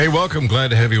Hey, welcome.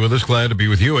 Glad to have you with us. Glad to be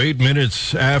with you. 8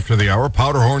 minutes after the hour.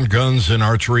 Powderhorn Guns and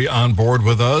Archery on board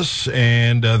with us.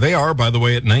 And they are, by the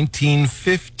way, at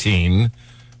 1915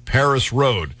 Paris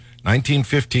Road.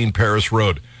 1915 Paris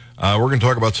Road. We're going to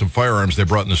talk about some firearms they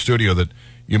brought in the studio that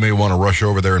you may want to rush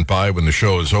over there and buy when the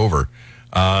show is over.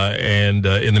 And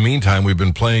in the meantime, we've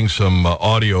been playing some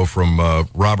audio from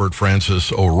Robert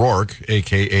Francis O'Rourke,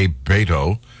 a.k.a.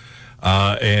 Beto.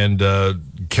 And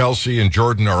Kelsey and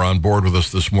Jordan are on board with us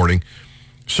this morning.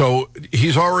 So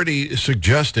he's already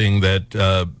suggesting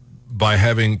that by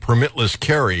having permitless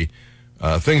carry,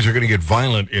 things are going to get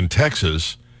violent in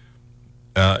Texas.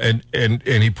 And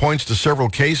he points to several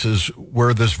cases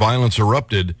where this violence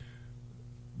erupted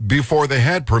before they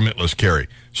had permitless carry.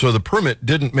 So the permit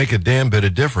didn't make a damn bit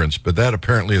of difference, but that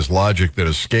apparently is logic that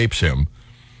escapes him.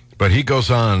 But he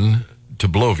goes on to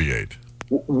bloviate.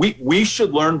 We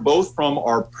should learn both from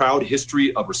our proud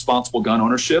history of responsible gun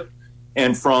ownership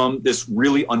and from this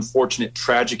really unfortunate,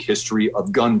 tragic history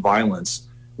of gun violence.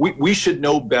 We should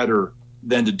know better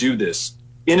than to do this.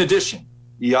 In addition,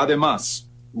 y además,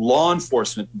 law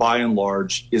enforcement, by and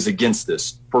large, is against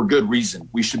this for good reason.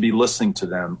 We should be listening to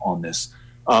them on this.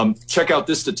 Check out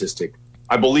this statistic.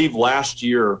 I believe last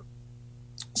year,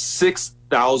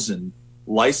 6,000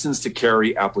 license to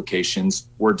carry applications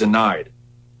were denied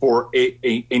for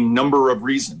a number of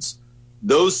reasons.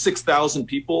 Those 6,000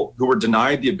 people who were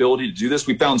denied the ability to do this,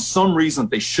 we found some reason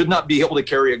that they should not be able to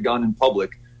carry a gun in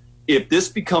public. If this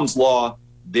becomes law,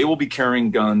 they will be carrying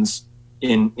guns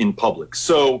in public.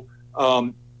 So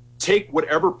take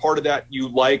whatever part of that you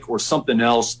like or something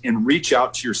else and reach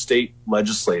out to your state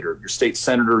legislator, your state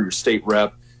senator, your state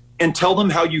rep, and tell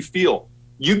them how you feel.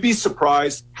 You'd be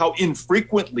surprised how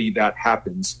infrequently that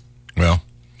happens. Well,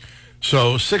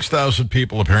 so 6,000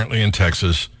 people apparently in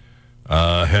Texas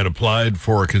had applied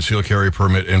for a concealed carry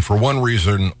permit and for one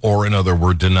reason or another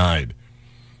were denied.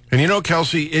 And you know,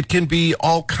 Kelsey, it can be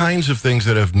all kinds of things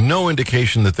that have no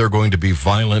indication that they're going to be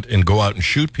violent and go out and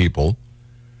shoot people.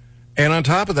 And on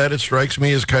top of that, it strikes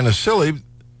me as kind of silly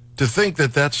to think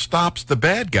that that stops the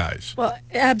bad guys. Well,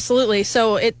 absolutely.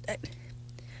 So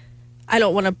I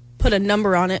don't want to put a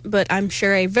number on it, but I'm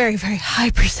sure a very, very high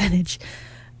percentage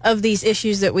of these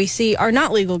issues that we see are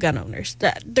not legal gun owners.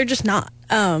 They're just not.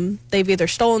 They've either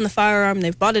stolen the firearm,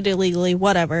 they've bought it illegally,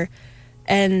 whatever,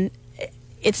 and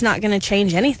it's not going to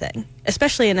change anything,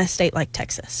 especially in a state like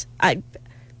Texas. I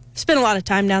spent a lot of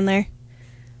time down there.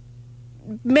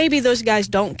 Maybe those guys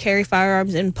don't carry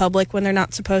firearms in public when they're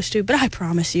not supposed to, but I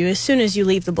promise you, as soon as you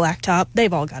leave the blacktop,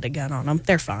 they've all got a gun on them.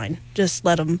 They're fine. Just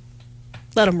let them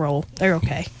roll. They're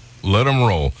okay. Let them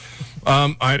roll.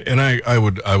 I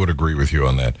would agree with you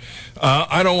on that.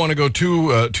 I don't want to go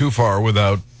too far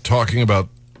without talking about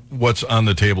what's on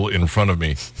the table in front of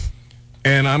me.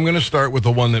 And I'm going to start with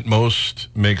the one that most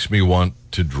makes me want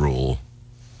to drool.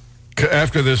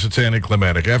 After this, it's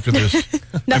anticlimactic. After this,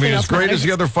 I mean, as great as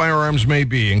the other firearms may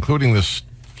be, including this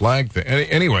flag thing.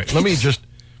 Anyway, let me just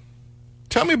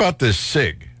tell me about this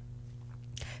SIG.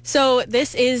 So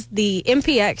this is the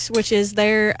MPX, which is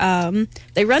their,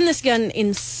 they run this gun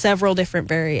in several different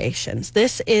variations.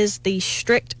 This is the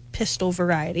strict pistol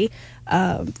variety,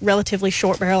 relatively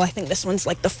short barrel. I think this one's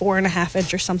like the 4.5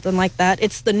 inch or something like that.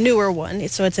 It's the newer one.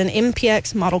 So it's an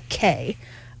MPX Model K.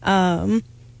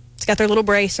 It's got their little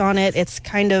brace on it. It's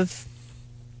kind of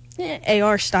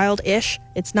AR styled-ish.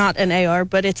 It's not an AR,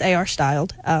 but it's AR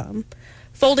styled.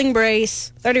 Folding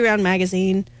brace, 30-round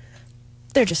magazine.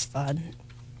 They're just fun.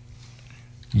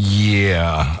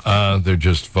 Yeah, they're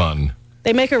just fun.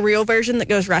 They make a real version that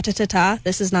goes rat-ta-ta-ta.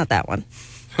 This is not that one.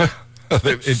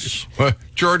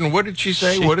 Jordan, what did she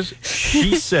say? What is it?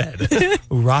 She said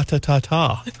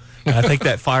rat-ta-ta-ta. I think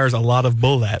that fires a lot of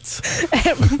bullets.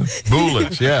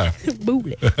 Bullets, yeah.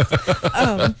 Bullets.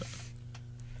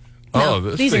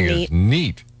 This thing is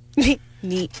neat.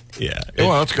 Neat. Yeah.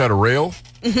 Well, it's got a rail.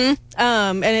 Mm-hmm.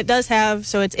 And it does have,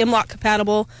 so it's M-LOK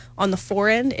compatible on the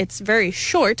forend. It's very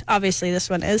short. Obviously, this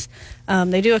one is.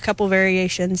 They do a couple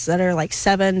variations that are like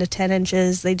 7 to 10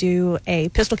 inches. They do a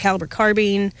pistol caliber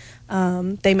carbine.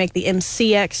 They make the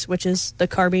MCX, which is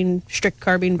the strict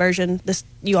carbine version. This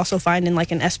you also find in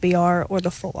like an SBR or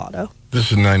the full auto.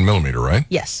 This is 9mm, right?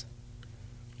 Yes.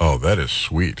 Oh, that is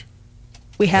sweet.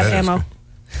 We have ammo.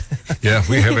 Yeah,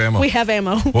 we have ammo. We have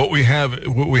ammo. What we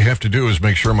have to do is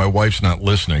make sure my wife's not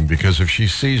listening, because if she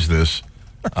sees this,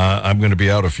 I'm going to be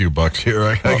out a few bucks here.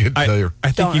 I can tell you.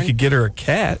 I think you could get her a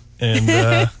cat, and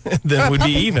then we'd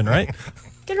be even, right?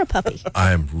 Get her a puppy.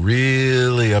 I'm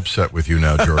really upset with you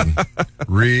now, Jordan.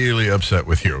 Really upset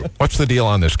with you. What's the deal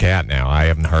on this cat now? I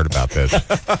haven't heard about this.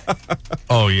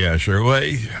 Oh, yeah, sure. Well,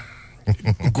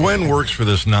 Gwen works for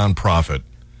this nonprofit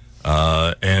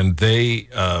and they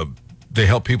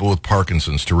help people with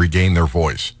Parkinson's to regain their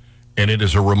voice, and it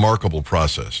is a remarkable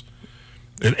process.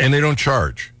 And they don't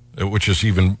charge, which is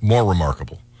even more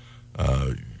remarkable.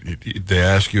 They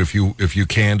ask you if you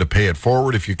can to pay it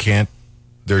forward. If you can't,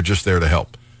 they're just there to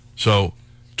help. So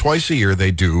twice a year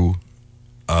they do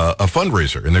a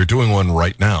fundraiser, and they're doing one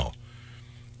right now.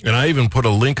 And I even put a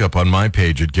link up on my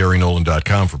page at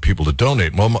GaryNolan.com for people to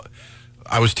donate. Well,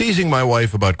 I was teasing my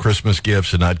wife about Christmas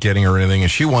gifts and not getting her anything, and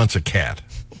she wants a cat.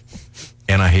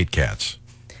 And I hate cats.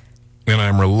 And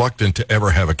I'm reluctant to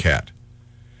ever have a cat.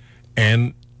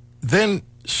 And then,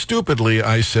 stupidly,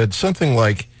 I said something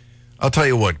like, I'll tell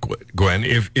you what, Gwen,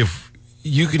 if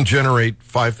you can generate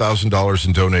 $5,000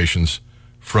 in donations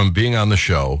from being on the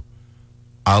show,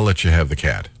 I'll let you have the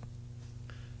cat.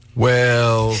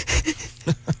 Well,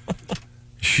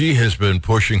 she has been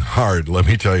pushing hard, let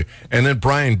me tell you. And then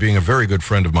Brian, being a very good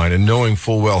friend of mine and knowing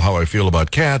full well how I feel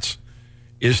about cats,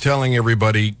 is telling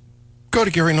everybody, go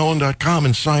to GaryNolan.com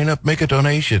and sign up, make a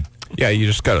donation. Yeah, you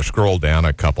just got to scroll down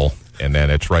a couple, and then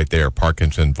it's right there,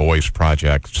 Parkinson Voice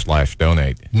Project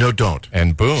 /donate. No, don't.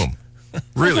 And boom.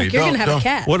 Really, like you're don't. gonna have a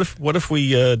cat. What if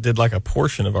we did like a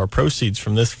portion of our proceeds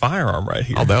from this firearm right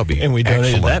here? Oh, that would be and we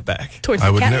donated excellent. that back. Towards I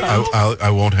the would. cat fund. I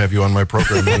won't have you on my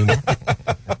program anymore.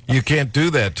 You can't do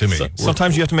that to me.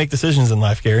 Sometimes you have to make decisions in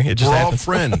life, Gary. It just We're all happens.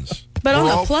 friends. But on We're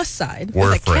the all- plus side,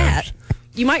 We're with a cat, friends.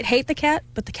 you might hate the cat,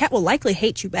 but the cat will likely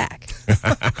hate you back.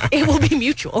 It will be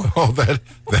mutual. Oh,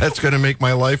 that's going to make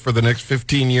my life for the next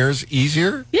 15 years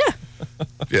easier? Yeah.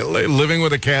 Yeah, living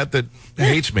with a cat that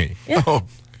hates me. Yeah. Oh,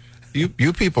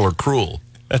 you people are cruel.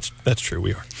 That's true.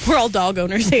 We are. We're all dog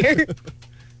owners here.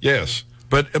 Yes.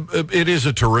 But it is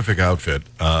a terrific outfit.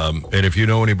 And if you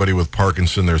know anybody with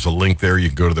Parkinson, there's a link there. You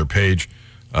can go to their page,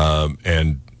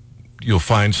 and you'll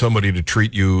find somebody to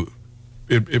treat you.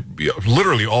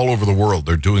 Literally all over the world,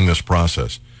 they're doing this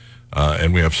process.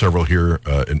 And we have several here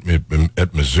at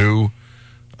Mizzou.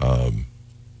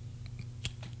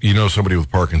 You know somebody with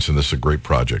Parkinson, this is a great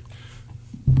project.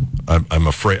 I'm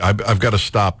afraid I've got to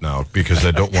stop now because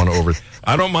I don't want to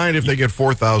I don't mind if they get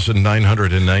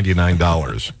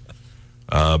 $4,999,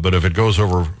 but if it goes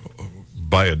over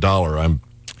by $1,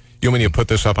 You want me to put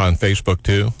this up on Facebook,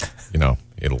 too? You know,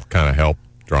 it'll kind of help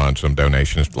draw in some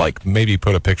donations. Like maybe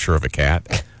put a picture of a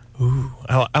cat. Ooh,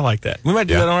 I like that. We might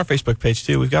do Yeah. that on our Facebook page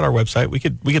too. We've got our website. We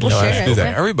could We'll link share to it.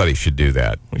 that. Everybody should do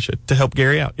that. We should to help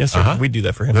Gary out. Yes, sir. We do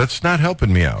that for him. That's not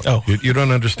helping me out. Oh. You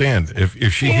don't understand.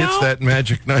 If she hits that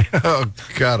magic night, oh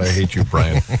God, I hate you,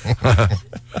 Brian.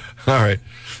 All right,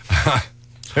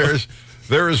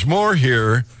 there is more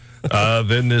here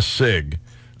than this SIG.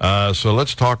 So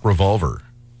let's talk revolver.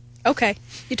 Okay.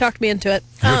 You talked me into it.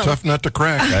 You're a tough nut to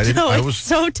crack. know, I it's was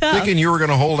so tough. thinking you were going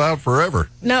to hold out forever.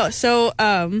 No, so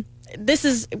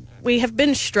we have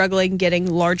been struggling getting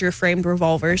larger framed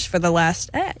revolvers for the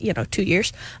last 2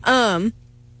 years. So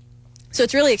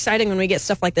it's really exciting when we get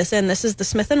stuff like this in. This is the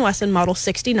Smith & Wesson Model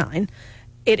 69.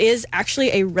 It is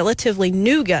actually a relatively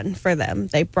new gun for them.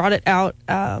 They brought it out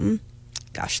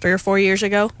 3 or 4 years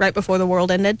ago, right before the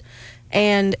world ended.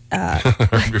 And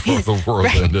Right before the world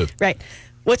ended. Right.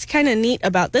 What's kind of neat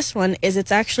about this one is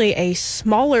it's actually a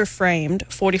smaller framed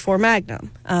 44 Magnum.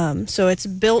 So it's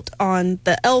built on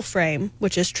the L frame,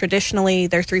 which is traditionally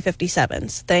their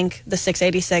 357s. Think the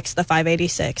 686, the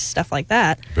 586, stuff like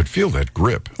that. But feel that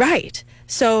grip. Right.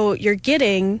 So you're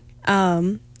getting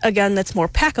a gun that's more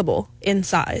packable in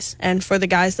size. And for the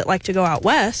guys that like to go out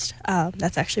west,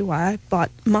 that's actually why I bought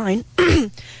mine.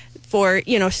 For,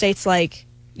 states like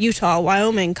Utah,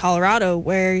 Wyoming, Colorado,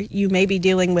 where you may be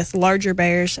dealing with larger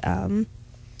bears, and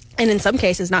in some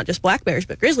cases, not just black bears,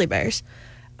 but grizzly bears.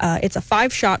 It's a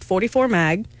 5-shot 44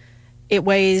 mag. It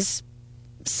weighs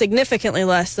significantly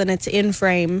less than its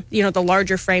in-frame, the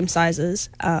larger frame sizes,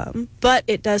 but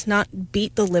it does not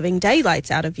beat the living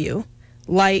daylights out of you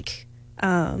like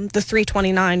the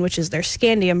 329, which is their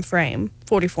Scandium frame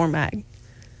 44 mag.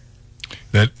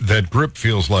 That grip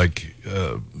feels like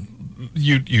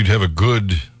you'd have a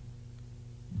good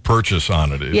purchase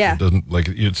on it. Yeah. It doesn't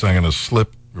it's not going to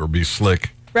slip or be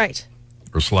slick Right.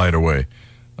 or slide away.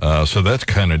 So that's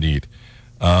kind of neat.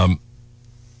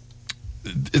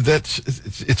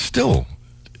 It's still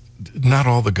not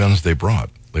all the guns they brought,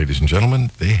 ladies and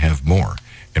gentlemen. They have more,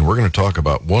 and we're going to talk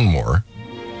about one more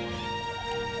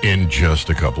in just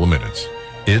a couple of minutes.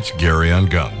 It's Gary on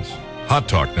Guns. Hot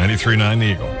Talk 93.9 The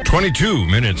Eagle. 22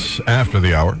 minutes after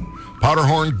the hour.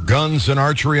 Powderhorn Guns and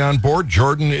Archery on board.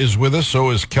 Jordan is with us, so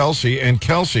is Kelsey. And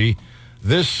Kelsey,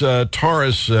 this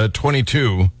Taurus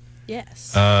 22,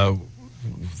 Yes.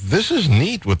 this is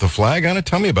neat with the flag on it.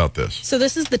 Tell me about this. So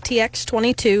this is the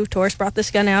TX-22. Taurus brought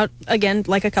this gun out, again,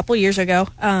 like a couple years ago.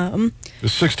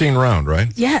 It's 16 round, right?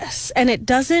 Yes, and it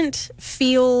doesn't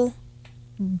feel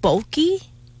bulky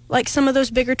like some of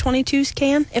those bigger 22s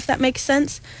can, if that makes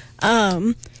sense.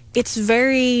 It's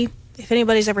very, if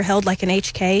anybody's ever held like an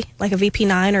HK, like a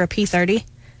VP9 or a P30,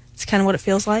 it's kind of what it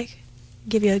feels like.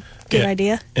 Give you a good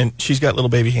idea. And she's got little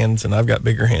baby hands, and I've got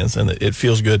bigger hands, and it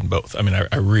feels good in both. I mean,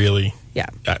 I really,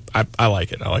 I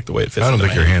like it. I like the way it fits. I don't into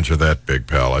think my your hand. hands are that big,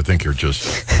 pal. I think you're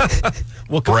just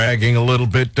bragging a little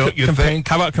bit, don't you think?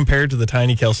 How about compared to the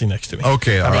tiny Kelsey next to me?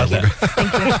 Okay, all How right.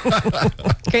 about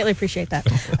that? Greatly appreciate that.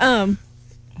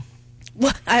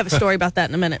 Well, I have a story about that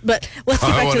in a minute, but let's get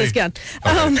back to this gun.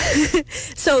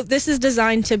 So this is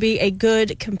designed to be a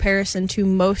good comparison to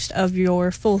most of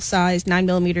your full-size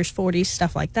 9mm, 40s,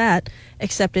 stuff like that,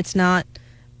 except it's not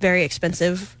very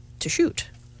expensive to shoot.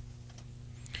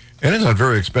 And it's not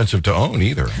very expensive to own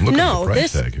either. Look No, at the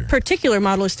price this tag here. particular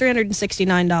model is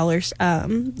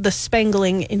 $369, the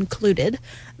spangling included.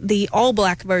 The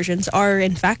all-black versions are,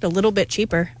 in fact, a little bit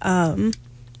cheaper.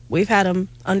 We've had them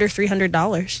under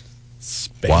 $300.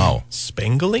 Wow.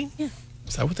 Spangling? Yeah.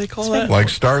 Is that what they call that? Like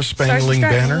Star Spangling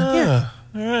Star- Banner? Yeah.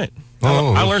 All right.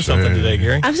 Oh, I learned something today,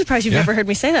 Gary. I'm surprised you've Yeah. never heard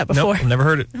me say that before. Nope, I've never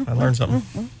heard it. I learned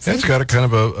something. It's got a kind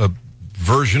of a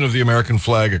version of the American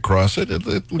flag across it. It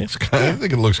looks kind of, I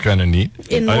think it looks kind of neat.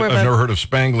 In more I've of a- never heard of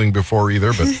spangling before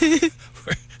either, but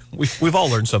We've all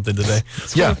learned something today.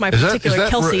 It's one of my particular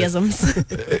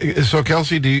Kelsey-isms. So,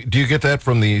 Kelsey, do you get that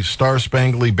from the Star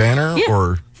Spangly Banner? Yeah.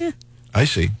 Or Yeah. I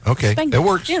see. Okay. Spangled. It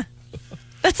works. Yeah.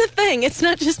 That's a thing. It's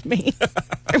not just me.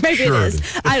 Or maybe Sure it it is.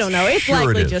 is. I don't know. It's Sure it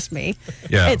likely is. just me.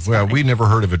 Yeah. It's Well, fine. we never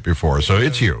heard of it before, so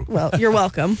it's you. Well, you're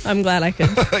welcome. I'm glad I could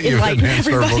You enlighten enhanced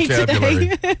our everybody vocabulary.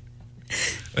 today.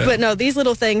 But no, these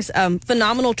little things,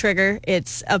 phenomenal trigger.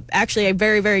 It's actually a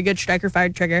very, very good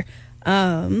striker-fired trigger.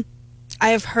 I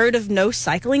have heard of no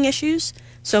cycling issues.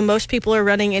 So most people are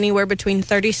running anywhere between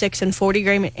 36 and 40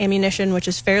 grain ammunition, which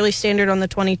is fairly standard on the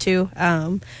 22.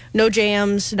 No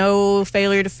jams, no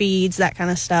failure to feeds, that kind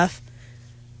of stuff.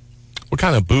 What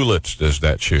kind of bullets does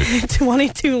that shoot?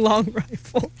 22 long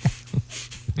rifle.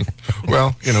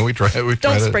 Well, we try. We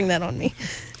try Don't to, spring that on me.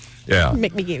 Yeah.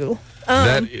 Make me giggle.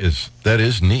 that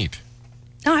is neat.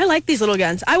 No, I like these little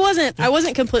guns. I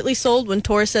wasn't completely sold when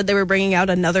Taurus said they were bringing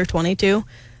out another 22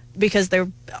 because there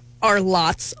are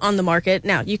lots on the market.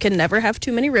 Now, you can never have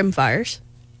too many rimfires.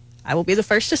 I will be the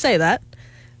first to say that.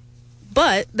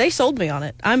 But they sold me on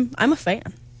it. I'm a fan.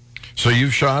 So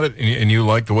you've shot it and you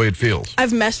like the way it feels.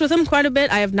 I've messed with them quite a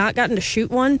bit. I have not gotten to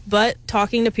shoot one, but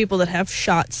talking to people that have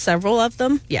shot several of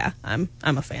them, yeah, I'm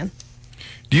a fan.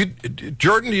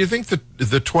 Jordan, do you think that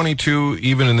the 22,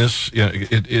 even in this,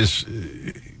 it is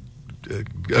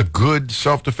a good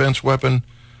self-defense weapon?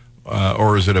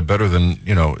 Or is it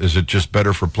is it just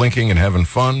better for plinking and having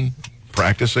fun,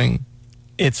 practicing?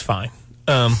 It's fine.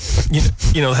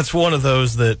 That's one of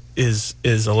those that is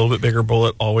a little bit bigger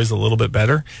bullet, always a little bit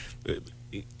better.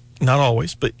 Not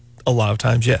always, but a lot of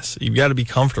times, yes. You've got to be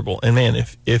comfortable. And man,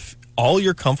 if all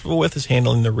you're comfortable with is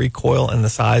handling the recoil and the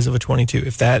size of a 22,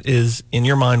 if that is in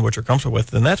your mind what you're comfortable with,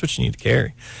 then that's what you need to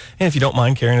carry. And if you don't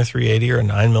mind carrying a 380 or a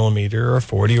 9mm or a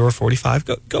 40 or a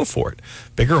 45, go for it.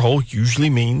 Bigger hole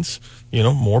usually means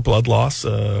more blood loss,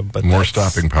 but More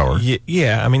stopping power.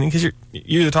 Yeah, I mean, because you're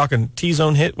either talking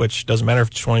T-zone hit, which doesn't matter if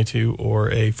it's 22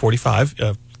 or a 45,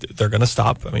 they're going to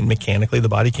stop. I mean, mechanically, the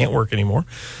body can't work anymore.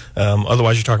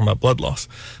 Otherwise, you're talking about blood loss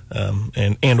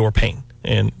and or pain.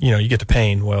 And you get to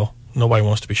pain. Well, nobody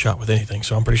wants to be shot with anything.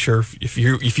 So I'm pretty sure if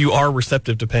you are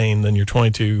receptive to pain, then your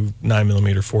 22,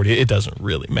 9mm, 40, it doesn't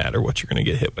really matter what you're going to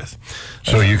get hit with.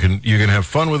 So you can have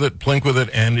fun with it, plink with it,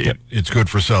 and it's good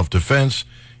for self-defense.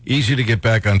 Easy to get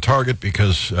back on target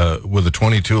because with a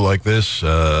 22 like this,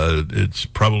 it's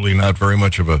probably not very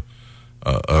much of a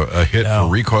hit for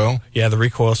recoil. Yeah, the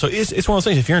recoil. So it's one of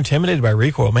those things. If you're intimidated by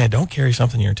recoil, man, don't carry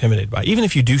something you're intimidated by. Even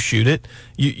if you do shoot it,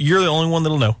 you're the only one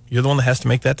that'll know. You're the one that has to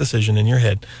make that decision in your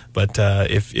head. But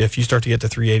if you start to get to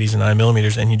 380s and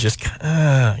 9mm and you just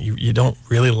you don't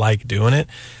really like doing it,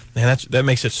 man, that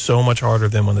makes it so much harder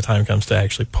than when the time comes to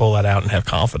actually pull that out and have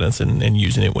confidence and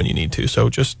using it when you need to. So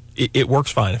just it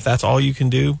works fine. If that's all you can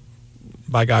do,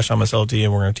 by gosh, I'm a SLT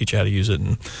and we're going to teach you how to use it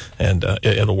and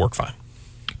it'll work fine.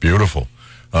 Beautiful.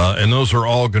 And those are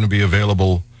all going to be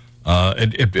available.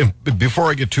 And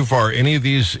before I get too far, any of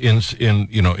these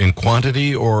in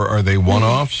quantity, or are they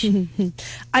one-offs?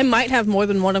 I might have more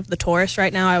than one of the Taurus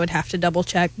right now. I would have to double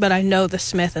check, but I know the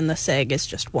Smith and the SIG is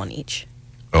just one each.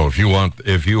 Oh, you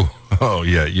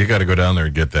got to go down there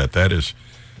and get that. That is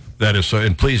so.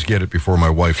 And please get it before my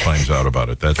wife finds out about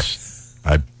it. That's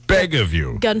I beg of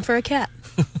you. Gun for a cat.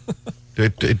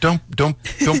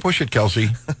 Don't push it, Kelsey.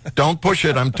 Don't push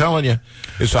it. I'm telling you.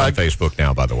 It's on Facebook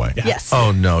now, by the way. Yes.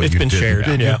 Oh no, It's you been didn't, shared.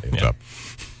 did you? Yeah. It's up.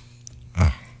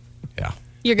 Yeah.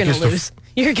 You're gonna Just the- lose.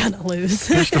 You're gonna lose.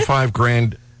 Here's the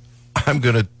 $5,000.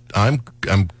 I'm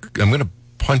gonna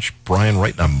punch Brian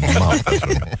right in the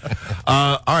mouth.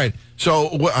 All right. So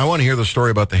I want to hear the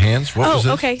story about the hands. What was Oh,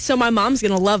 this? okay. So my mom's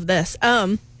gonna love this.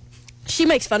 She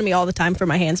makes fun of me all the time for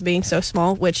my hands being so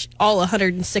small, which all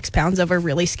 106 pounds of her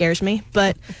really scares me.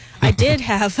 But I did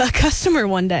have a customer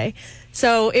one day.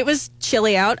 So it was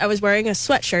chilly out. I was wearing a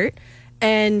sweatshirt,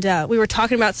 and we were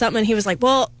talking about something, and he was like,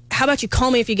 well, how about you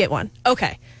call me if you get one?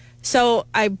 Okay. So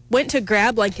I went to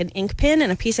grab like an ink pen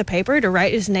and a piece of paper to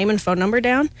write his name and phone number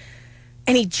down,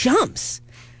 and he jumps.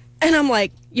 And I'm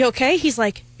like, you okay? He's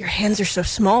like, your hands are so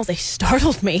small, they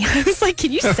startled me. I was like,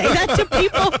 can you say that to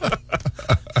people?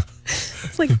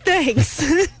 It's like, thanks.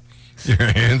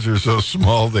 Your hands are so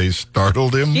small they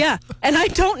startled him. Yeah. And I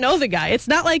don't know the guy. It's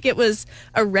not like it was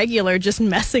a regular just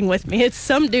messing with me. It's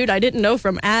some dude I didn't know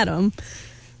from Adam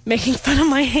making fun of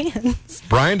my hands.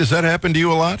 Brian, does that happen to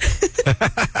you a lot?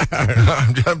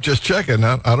 I'm just checking.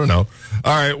 I don't know.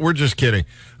 All right, we're just kidding.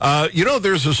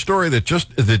 There's a story that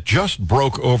just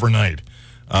broke overnight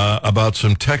about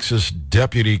some Texas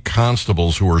deputy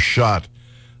constables who were shot.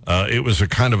 It was a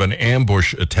kind of an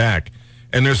ambush attack,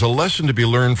 and there's a lesson to be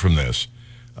learned from this.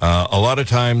 A lot of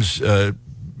times,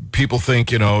 people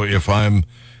think, if I'm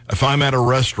at a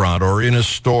restaurant or in a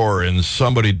store and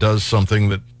somebody does something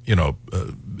that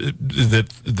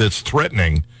that's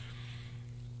threatening,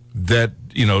 that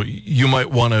you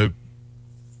might want to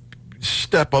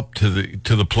step up to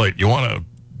the plate. You want to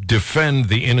defend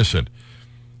the innocent.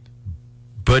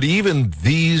 But even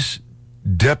these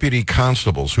deputy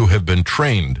constables who have been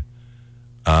trained,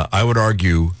 I would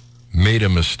argue, made a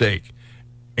mistake.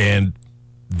 And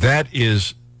that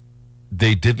is,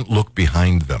 they didn't look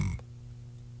behind them.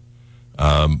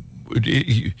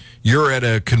 You're at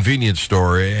a convenience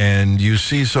store and you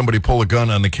see somebody pull a gun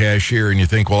on the cashier and you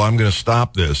think, well, I'm going to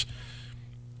stop this.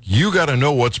 You got to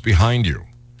know what's behind you.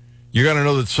 You got to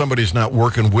know that somebody's not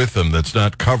working with them, that's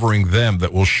not covering them,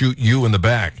 that will shoot you in the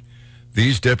back.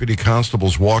 These deputy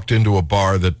constables walked into a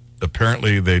bar that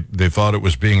apparently they thought it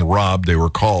was being robbed. They were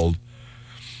called,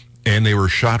 and they were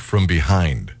shot from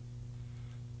behind.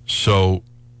 So,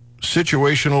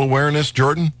 situational awareness,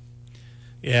 Jordan?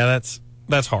 Yeah, that's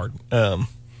hard.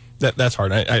 That's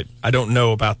hard. I don't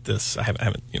know about this. I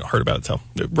haven't heard about it till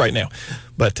right now.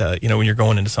 But when you're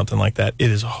going into something like that, it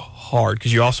is hard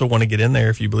because you also want to get in there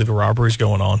if you believe a robbery is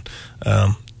going on.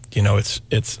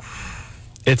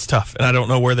 It's tough, and I don't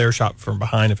know where they were shot from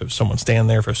behind. If it was someone standing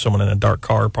there, if it was someone in a dark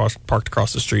car parked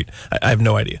across the street, I have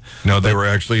no idea. No, they were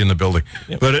actually in the building.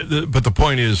 Yep. But the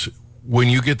point is, when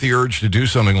you get the urge to do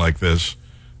something like this,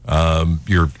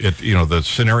 the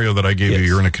scenario that I gave you,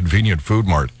 you're in a convenient food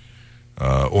mart,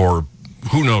 or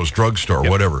who knows, drugstore,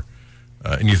 whatever,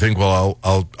 and you think, well,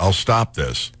 I'll stop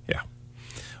this. Yeah.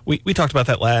 We talked about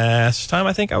that last time.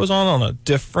 I think I was on a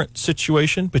different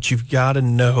situation, but you've got to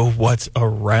know what's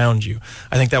around you.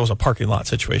 I think that was a parking lot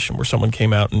situation where someone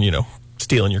came out and,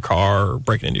 stealing your car or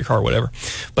breaking into your car or whatever.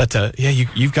 But,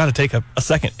 you've got to take a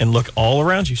second and look all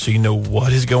around you so you know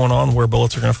what is going on, where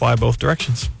bullets are going to fly both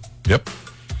directions. Yep.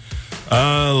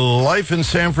 Life in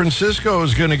San Francisco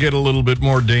is going to get a little bit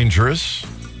more dangerous.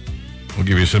 We'll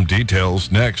give you some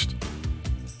details next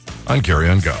on Carry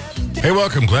On Guns. Hey,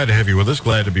 welcome. Glad to have you with us.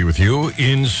 Glad to be with you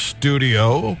in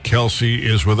studio. Kelsey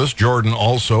is with us. Jordan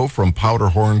also from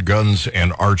Powderhorn Guns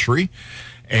and Archery.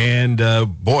 And, a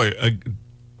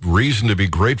reason to be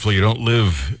grateful you don't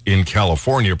live in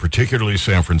California, particularly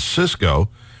San Francisco.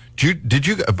 Did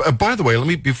you by the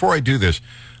way, before I do this,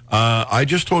 I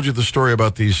just told you the story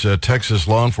about these Texas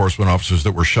law enforcement officers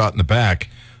that were shot in the back.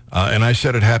 And I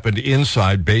said it happened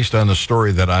inside based on the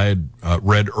story that I had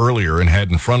read earlier and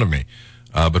had in front of me.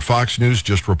 But Fox News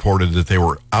just reported that they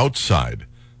were outside.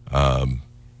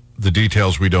 The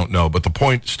details we don't know. But the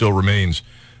point still remains,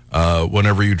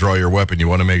 whenever you draw your weapon, you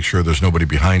want to make sure there's nobody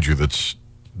behind you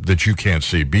that you can't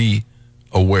see. Be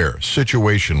aware,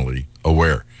 situationally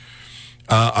aware.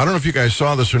 I don't know if you guys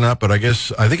saw this or not, but I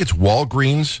think it's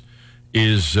Walgreens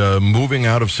is moving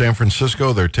out of San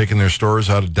Francisco. They're taking their stores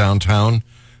out of downtown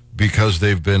because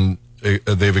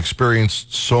they've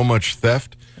experienced so much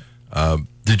theft.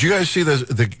 Did you guys see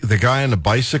the guy on the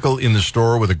bicycle in the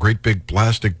store with a great big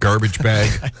plastic garbage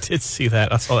bag? I did see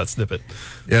that. I saw that snippet.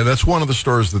 Yeah, that's one of the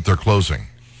stores that they're closing.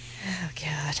 Oh,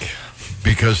 God.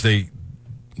 Because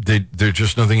there's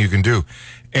just nothing you can do.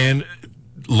 And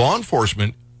law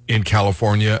enforcement in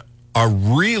California are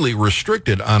really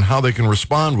restricted on how they can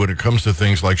respond when it comes to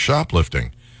things like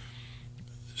shoplifting.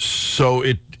 So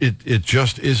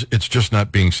it's just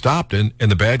not being stopped, and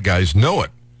the bad guys know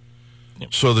it.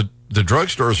 Yep. So the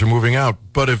drugstores are moving out.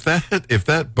 But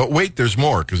but wait, there's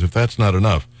more, because if that's not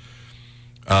enough,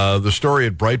 the story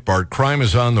at Breitbart: crime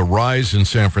is on the rise in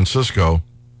San Francisco,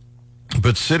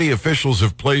 but city officials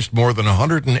have placed more than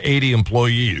 180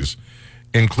 employees,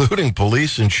 including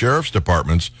police and sheriff's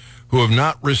departments, who have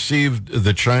not received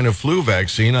the China flu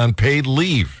vaccine on paid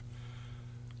leave.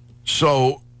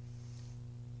 So,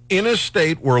 in a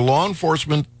state where law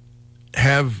enforcement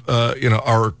have,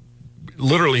 are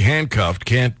literally handcuffed,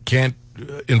 can't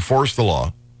enforce the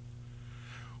law,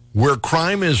 where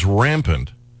crime is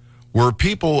rampant, where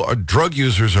drug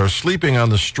users are sleeping on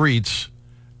the streets,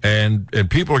 and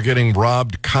people are getting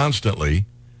robbed constantly,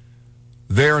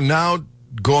 they're now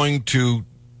going to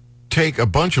take a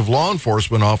bunch of law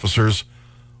enforcement officers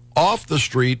off the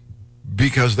street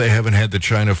because they haven't had the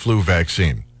China flu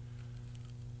vaccine.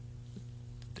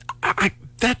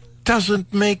 That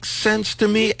doesn't make sense to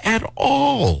me at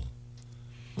all.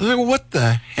 What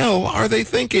the hell are they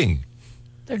thinking?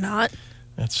 They're not.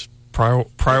 That's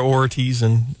priorities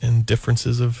and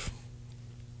differences of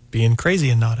being crazy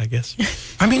and not, I guess.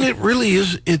 I mean, it really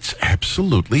is. It's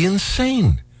absolutely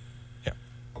insane. Yeah.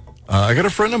 I got a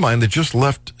friend of mine that just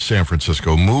left San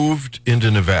Francisco, moved into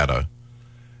Nevada,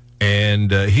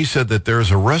 and he said that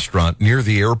there's a restaurant near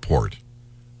the airport.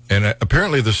 And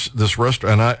apparently this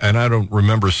restaurant, and I don't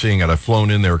remember seeing it. I've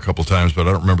flown in there a couple times, but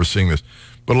I don't remember seeing this.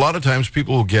 But a lot of times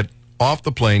people will get off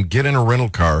the plane, get in a rental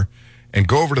car, and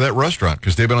go over to that restaurant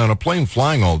because they've been on a plane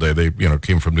flying all day. They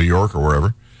came from New York or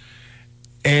wherever.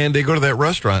 And they go to that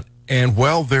restaurant, and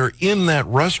while they're in that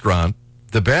restaurant,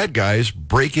 the bad guys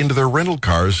break into their rental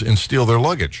cars and steal their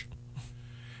luggage.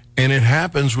 And it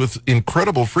happens with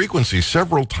incredible frequency,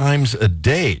 several times a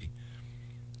day.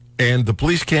 And the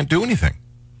police can't do anything.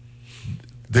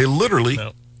 They literally...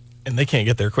 No. And they can't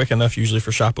get there quick enough usually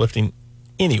for shoplifting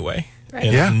anyway. Right.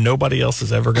 And Yeah. nobody else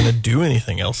is ever going to do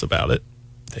anything else about it.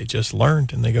 They just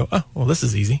learned, and they go, oh, well, this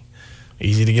is easy.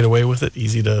 Easy to get away with it,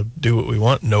 easy to do what we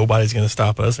want. Nobody's going to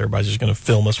stop us. Everybody's just going to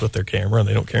film us with their camera, and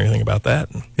they don't care anything about that.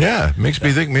 And Yeah, it makes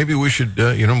me think maybe we should,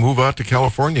 move out to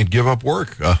California and give up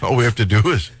work. All we have to do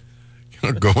is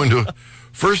go into...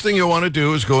 First thing you want to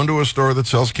do is go into a store that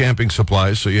sells camping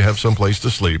supplies so you have someplace to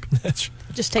sleep.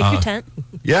 Just take your tent.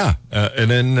 Yeah, and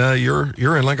then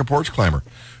you're in like a porch climber.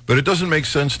 But it doesn't make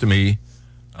sense to me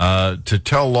to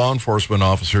tell law enforcement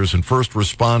officers and first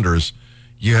responders,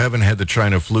 you haven't had the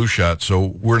China flu shot, so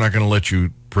we're not going to let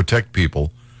you protect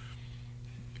people.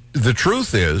 The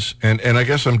truth is, and I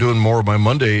guess I'm doing more of my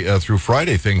Monday through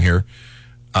Friday thing here,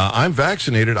 I'm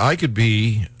vaccinated. I could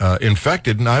be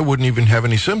infected, and I wouldn't even have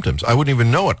any symptoms. I wouldn't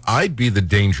even know it. I'd be the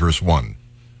dangerous one.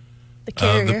 The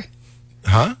carrier.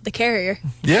 The carrier.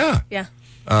 Yeah. Yeah.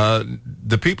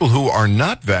 The people who are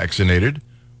not vaccinated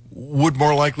would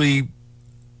more likely,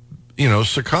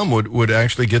 succumb, would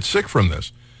actually get sick from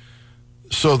this.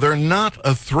 So they're not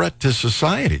a threat to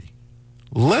society.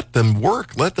 Let them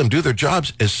work. Let them do their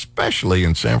jobs, especially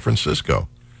in San Francisco,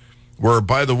 where,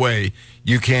 by the way,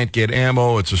 you can't get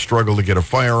ammo. It's a struggle to get a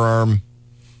firearm.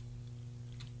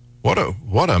 What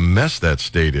a mess that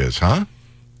state is, huh?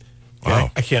 yeah,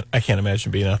 Wow. I can't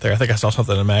imagine being out there. I think I saw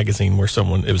something in a magazine where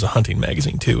it was a hunting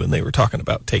magazine too, and they were talking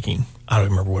about taking, I don't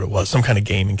remember what it was, some kind of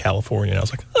game in California. And I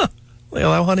was like, huh, they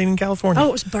allow hunting in California. Oh,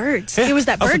 it was birds. Yeah. It was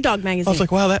that I was bird like- dog magazine. I was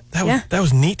like, wow, that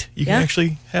was neat. You can Yeah.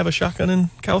 actually have a shotgun in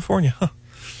California. Huh.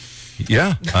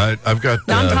 Yeah, I've got...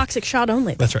 non-toxic shot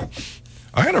only. That's right.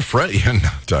 I had a friend,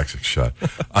 toxic shot.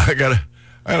 I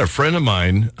had a friend of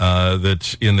mine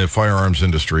that's in the firearms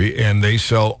industry, and they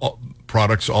sell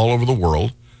products all over the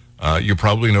world. You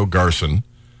probably know Garson.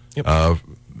 Yep.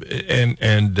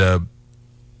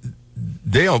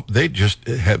 They just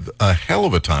have a hell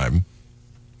of a time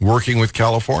working with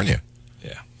California.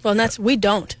 Yeah. Well,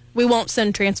 and we won't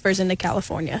send transfers into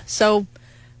California. So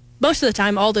most of the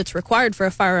time, all that's required for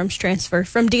a firearms transfer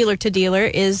from dealer to dealer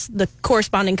is the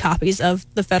corresponding copies of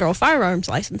the federal firearms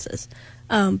licenses.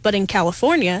 But in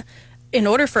California, in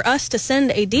order for us to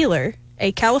send a dealer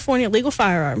a California legal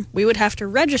firearm, we would have to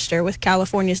register with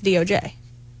California's DOJ.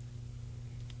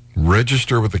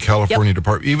 Register with the California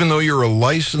Department, even though you're a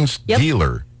licensed Yep.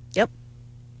 dealer. Yep.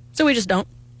 So we just don't.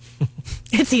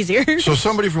 It's easier. So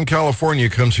somebody from California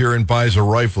comes here and buys a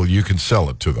rifle, you can sell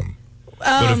it to them.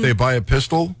 But if they buy a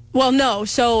pistol... Well, no.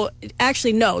 So,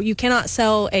 actually, no. You cannot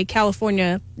sell a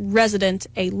California resident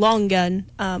a long gun.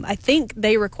 I think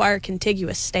they require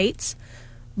contiguous states.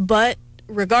 But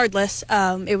regardless,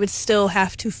 it would still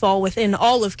have to fall within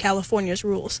all of California's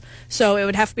rules. So it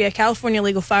would have to be a California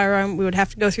legal firearm. We would have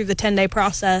to go through the 10-day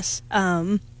process.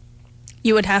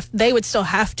 They would still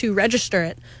have to register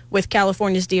it with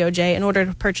California's DOJ in order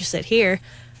to purchase it here.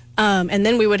 And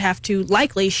then we would have to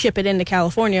likely ship it into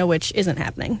California, which isn't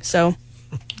happening. So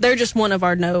they're just one of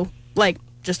our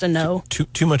just a no.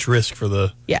 Too much risk for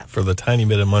the tiny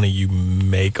bit of money you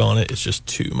make on it. It's just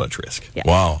too much risk. Yeah.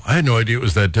 Wow, I had no idea it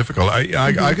was that difficult.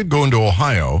 I could go into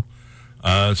Ohio,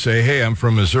 say, hey, I'm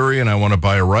from Missouri and I want to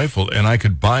buy a rifle, and I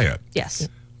could buy it. Yes.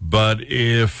 But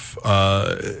if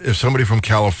somebody from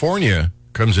California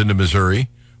comes into Missouri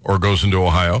or goes into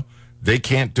Ohio, they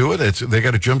can't do it. You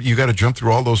got to jump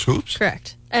through all those hoops.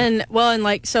 Correct. And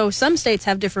so some states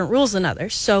have different rules than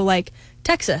others. So like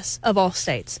Texas, of all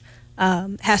states,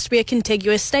 has to be a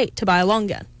contiguous state to buy a long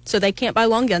gun. So they can't buy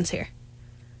long guns here.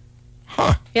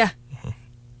 Huh. Yeah.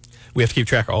 We have to keep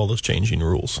track of all those changing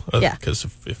rules. Because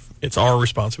if it's our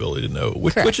responsibility to know,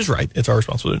 which is right, it's our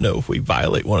responsibility to know if we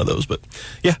violate one of those. But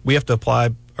yeah, we have to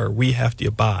abide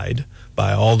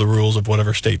by all the rules of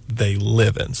whatever state they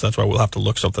live in. So that's why we'll have to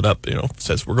look something up. It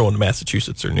says we're going to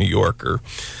Massachusetts or New York or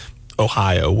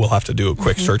Ohio. We'll have to do a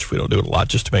quick search if we don't do it a lot,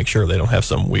 just to make sure they don't have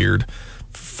some weird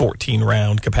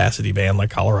 14-round capacity ban like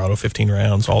Colorado, 15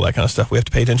 rounds, all that kind of stuff. We have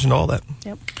to pay attention to all that.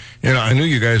 Yep. I knew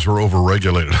you guys were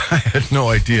overregulated. I had no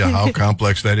idea how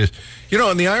complex that is.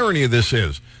 And the irony of this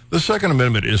is the Second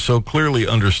Amendment is so clearly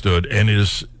understood and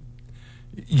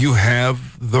you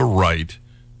have the right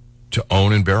to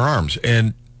own and bear arms.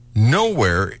 And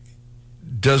nowhere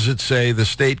does it say the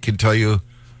state can tell you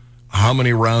how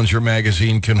many rounds your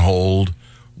magazine can hold,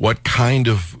 what kind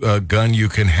of gun you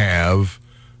can have.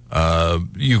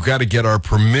 You've got to get our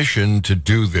permission to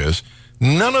do this.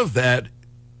 None of that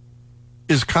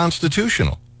is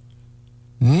constitutional.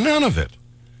 None of it.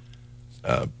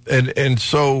 And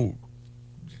so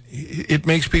it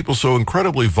makes people so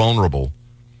incredibly vulnerable.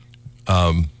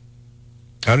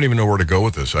 I don't even know where to go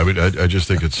with this. I mean, I just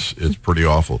think it's pretty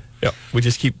awful. Yeah, we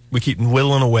keep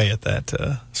whittling away at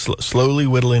that, slowly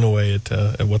whittling away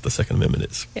at what the Second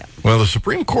Amendment is. Yeah. Well, the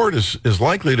Supreme Court is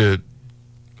likely to,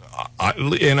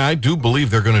 and I do believe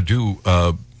they're going to do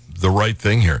the right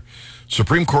thing here.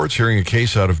 Supreme Court's hearing a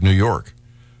case out of New York.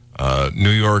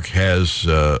 New York has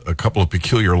a couple of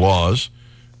peculiar laws.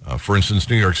 For instance,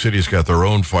 New York City's got their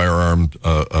own firearm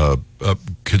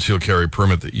concealed carry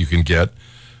permit that you can get.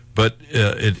 But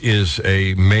it is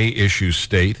a may-issue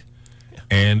state,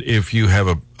 and if you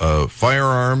have a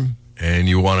firearm and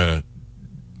you want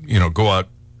to, go out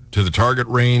to the target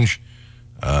range,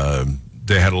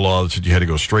 they had a law that said you had to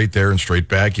go straight there and straight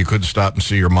back. You couldn't stop and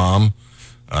see your mom.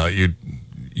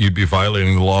 You'd be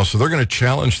violating the law. So they're going to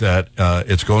challenge that.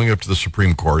 It's going up to the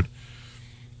Supreme Court,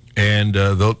 and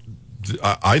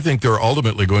I think they're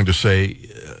ultimately going to say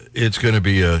it's going to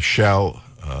be a shall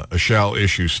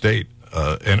issue state.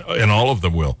 And all of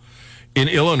them will. In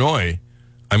Illinois,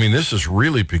 I mean, this is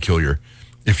really peculiar.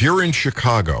 If you're in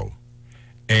Chicago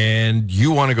and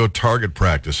you want to go target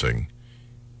practicing,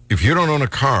 if you don't own a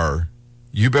car,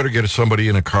 you better get somebody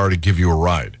in a car to give you a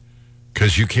ride,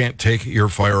 because you can't take your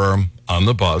firearm on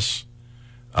the bus.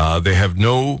 They have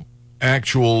no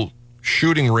actual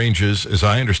shooting ranges, as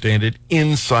I understand it,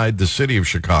 inside the city of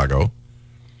Chicago.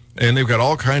 And they've got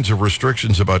all kinds of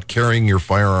restrictions about carrying your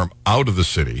firearm out of the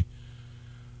city.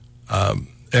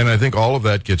 And I think all of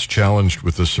that gets challenged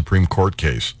with the Supreme Court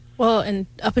case. Well, and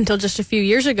up until just a few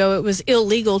years ago, it was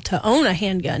illegal to own a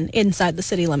handgun inside the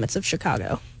city limits of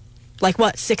Chicago. Like,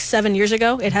 6-7 years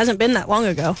ago? It hasn't been that long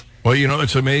ago. Well,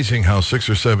 it's amazing how 6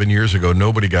 or 7 years ago,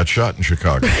 nobody got shot in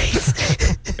Chicago.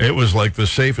 Right. It was like the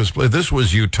safest place. This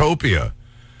was utopia.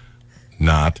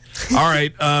 Not. All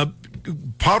right.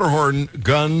 Powderhorn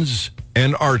Guns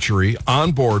and Archery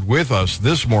on board with us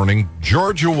this morning.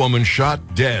 Georgia woman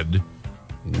shot dead.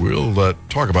 We'll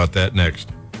talk about that next.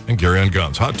 And Gary on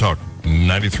Guns. Hot Talk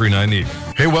 93.9.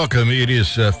 Hey, welcome. It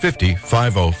is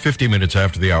 50 minutes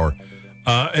after the hour.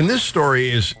 And this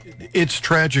story it's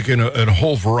tragic in a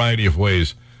whole variety of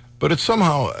ways, but it's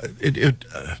somehow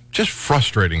just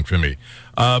frustrating for me.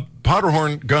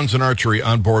 Powderhorn Guns and Archery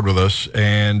on board with us,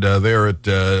 and they're at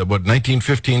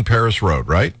 1915 Paris Road,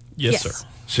 right? Yes, sir.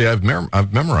 See, I've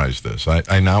memorized this.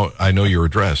 I know your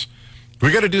address.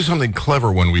 We got to do something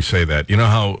clever when we say that. You know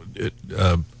how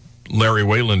Larry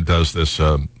Wayland does this.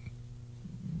 You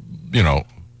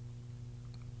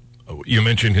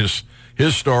mention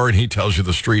his store, and he tells you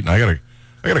the street. And I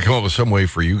gotta come up with some way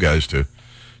for you guys to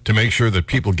make sure that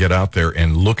people get out there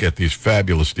and look at these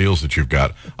fabulous deals that you've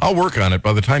got. I'll work on it.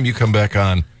 By the time you come back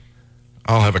on,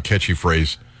 I'll have a catchy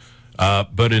phrase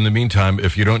But in the meantime,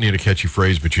 if you don't need a catchy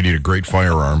phrase, but you need a great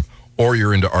firearm, or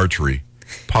you're into archery,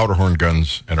 Powderhorn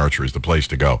Guns and Archery is the place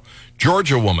to go.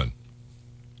 Georgia woman.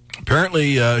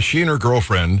 Apparently, she and her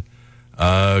girlfriend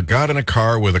got in a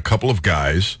car with a couple of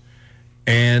guys,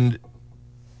 and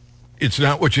it's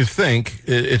not what you think.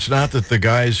 It's not that the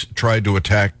guys tried to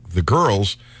attack the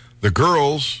girls. The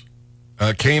girls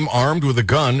came armed with a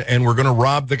gun and were going to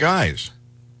rob the guys.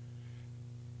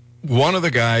 One of the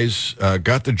guys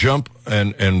got the jump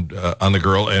and on the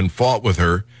girl and fought with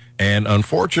her, and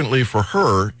unfortunately for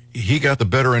her, he got the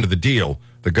better end of the deal.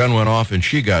 The gun went off and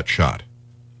she got shot,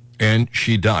 and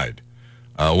she died.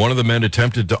 One of the men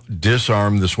attempted to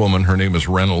disarm this woman. Her name is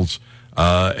Reynolds,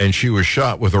 and she was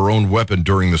shot with her own weapon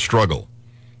during the struggle.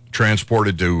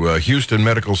 Transported to Houston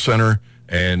Medical Center,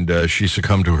 and she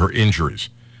succumbed to her injuries.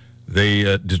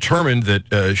 They determined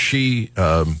that she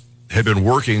had been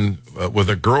working with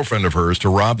a girlfriend of hers to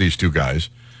rob these two guys.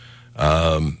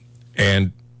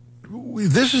 And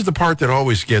this is the part that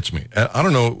always gets me. I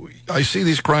don't know. I see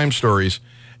these crime stories,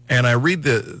 and I read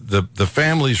the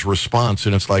family's response,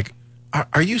 and it's like,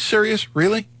 are you serious?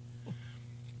 Really?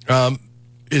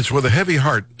 It's with a heavy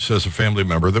heart, says a family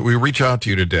member, that we reach out to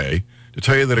you today to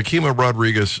tell you that Akima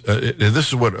Rodriguez, this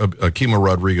is what Akima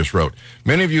Rodriguez wrote.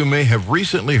 Many of you may have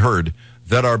recently heard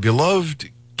that our beloved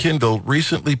Kindle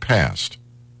recently passed.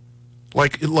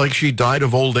 Like she died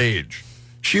of old age.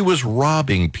 She was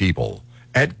robbing people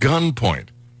at gunpoint.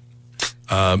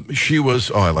 She was,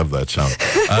 I love that sound.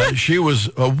 She was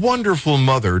a wonderful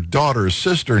mother, daughter,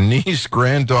 sister, niece,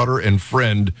 granddaughter, and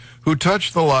friend who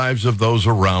touched the lives of those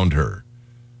around her.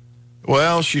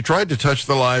 Well, she tried to touch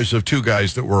the lives of two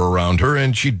guys that were around her,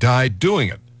 and she died doing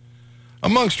it.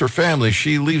 Amongst her family,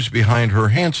 she leaves behind her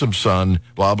handsome son,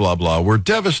 blah, blah, blah. We're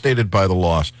devastated by the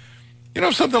loss. You know,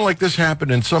 if something like this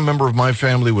happened and some member of my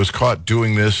family was caught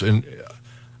doing this, and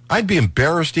I'd be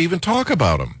embarrassed to even talk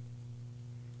about him.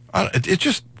 It's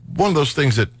just one of those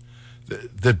things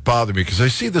that bother me, because I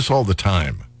see this all the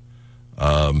time.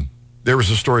 There was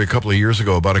a story a couple of years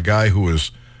ago about a guy who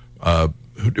was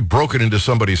who'd broken into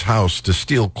somebody's house to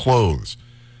steal clothes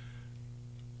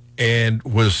and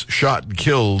was shot and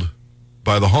killed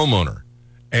by the homeowner.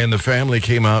 And the family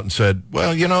came out and said,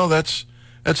 well, you know, that's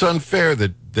unfair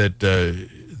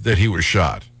that he was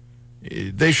shot.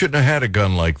 They shouldn't have had a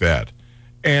gun like that.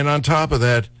 And on top of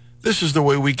that, this is the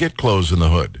way we get clothes in the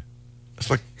hood. It's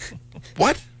like,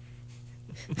 what?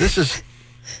 This is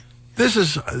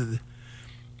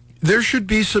there should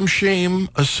be some shame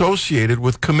associated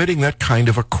with committing that kind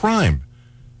of a crime.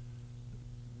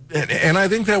 And I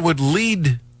think that would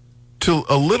lead to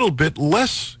a little bit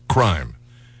less crime.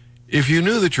 If you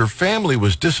knew that your family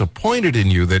was disappointed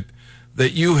in you, that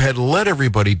you had let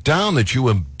everybody down, that you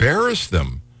embarrassed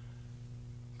them,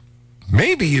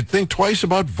 maybe you'd think twice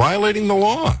about violating the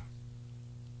law.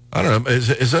 I don't know.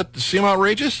 Is that seem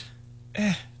outrageous?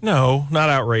 No, not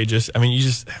outrageous. I mean,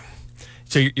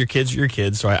 so your kids are your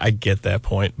kids, so I get that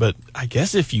point. But I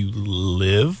guess if you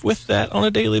live with that on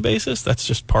a daily basis, that's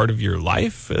just part of your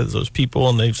life as those people,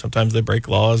 and sometimes they break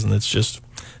laws, and it's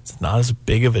not as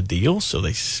big of a deal. So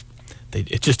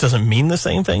it just doesn't mean the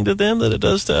same thing to them that it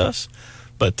does to us.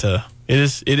 But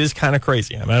it is kind of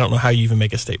crazy. I mean, I don't know how you even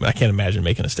make a statement. I can't imagine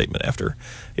making a statement after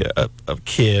a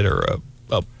kid or a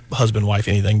husband, wife,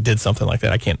 anything did something like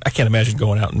that. I can't imagine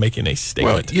going out and making a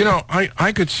statement. Well, you know,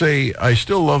 I could say I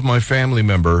still love my family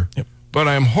member, yep, but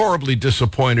I'm horribly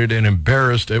disappointed and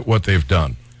embarrassed at what they've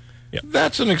done. Yep.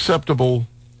 That's an acceptable.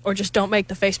 Or just don't make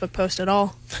the Facebook post at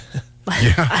all.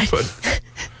 Yeah,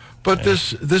 but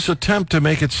this attempt to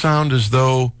make it sound as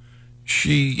though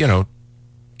she, you know,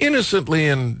 innocently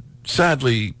and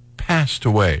sadly passed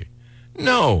away.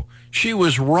 No, she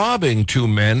was robbing two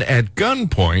men at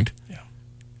gunpoint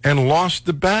and lost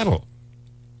the battle.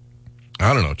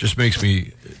 I don't know. It just makes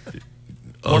me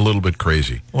a little bit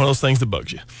crazy. One of those things that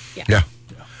bugs you. Yeah.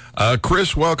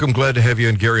 Chris, welcome. Glad to have you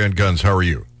on Gary on Guns. How are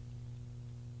you?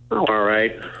 Oh, all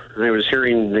right. I was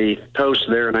hearing the post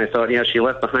there, and I thought, yeah, she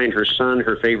left behind her son,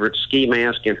 her favorite ski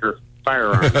mask, and her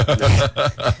firearm.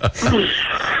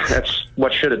 That's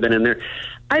what should have been in there.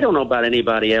 I don't know about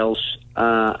anybody else.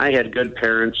 I had good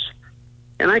parents,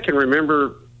 and I can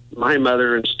remember my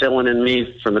mother instilling in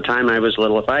me from the time I was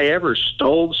little, if I ever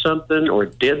stole something or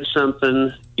did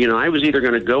something, you know, I was either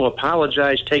going to go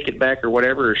apologize, take it back or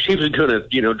whatever, or she was going to,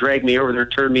 you know, drag me over there,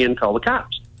 turn me in, call the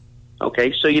cops.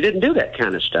 Okay, so you didn't do that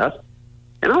kind of stuff.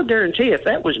 And I'll guarantee you, if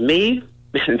that was me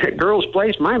in that girl's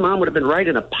place, my mom would have been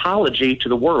writing an apology to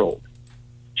the world.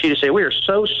 She'd have said, we are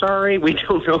so sorry. We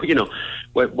don't know, you know,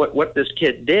 what this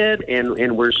kid did,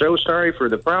 and we're so sorry for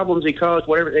the problems he caused,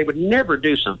 whatever. They would never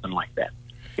do something like that.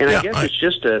 And I guess it's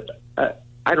just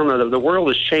I don't know. The world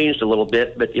has changed a little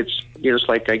bit, but it's, it's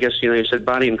like, I guess, you said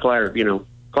Bonnie and Clyde,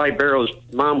 Clyde Barrow's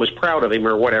mom was proud of him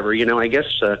or whatever. I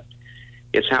guess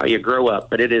it's how you grow up.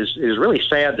 But it is really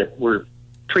sad that we're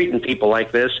treating people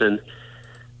like this, and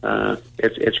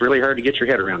it's really hard to get your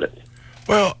head around it.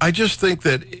 Well, I just think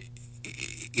that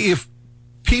if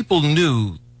people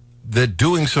knew that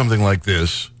doing something like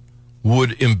this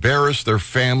would embarrass their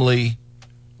family,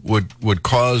 would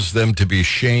cause them to be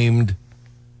shamed,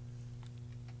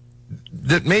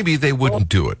 that maybe they wouldn't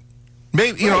do it.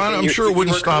 Maybe, I'm sure it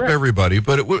wouldn't stop everybody,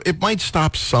 but it might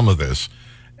stop some of this.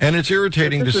 And it's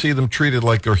irritating to see them treated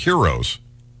like they're heroes.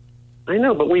 I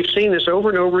know, but we've seen this over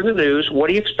and over in the news. What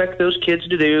do you expect those kids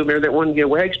to do? Remember that one,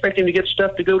 I expect him to get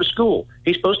stuff to go to school.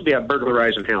 He's supposed to be out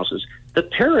burglarizing houses. The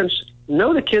parents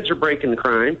know the kids are breaking the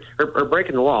crime, or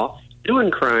breaking the law, doing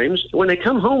crimes. When they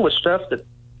come home with stuff that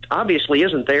obviously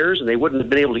isn't theirs and they wouldn't have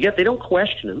been able to get, they don't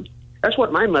question them. That's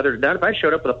what my mother had done. If I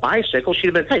showed up with a bicycle, she'd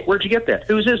have been, hey, where'd you get that?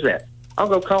 Whose is that? I'll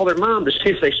go call their mom to see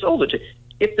if they sold it to.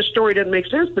 If the story doesn't make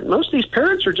sense, but most of these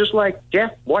parents are just like, yeah,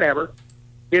 whatever.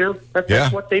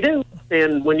 That's what they do.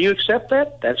 And when you accept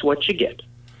that, that's what you get.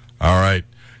 All right.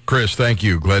 Chris, thank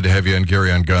you. Glad to have you on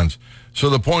Gary on Guns. So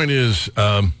the point is,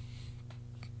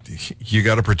 you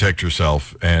got to protect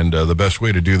yourself, and the best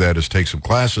way to do that is take some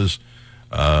classes,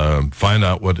 find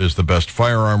out what is the best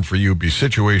firearm for you, be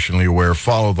situationally aware,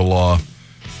 follow the law,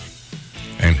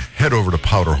 and head over to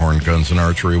Powderhorn Guns and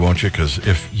Archery, won't you? Because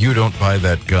if you don't buy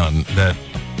that gun, that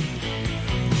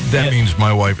means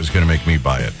my wife is going to make me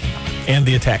buy it. And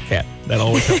the attack cat. That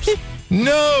always helps.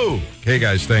 No! Okay,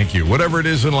 guys, thank you. Whatever it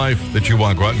is in life that you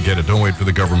want, go out and get it. Don't wait for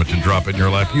the government to drop it in your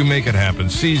lap. You make it happen.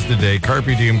 Seize the day. Carpe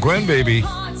diem. Gwen, baby.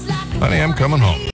 Honey, I'm coming home.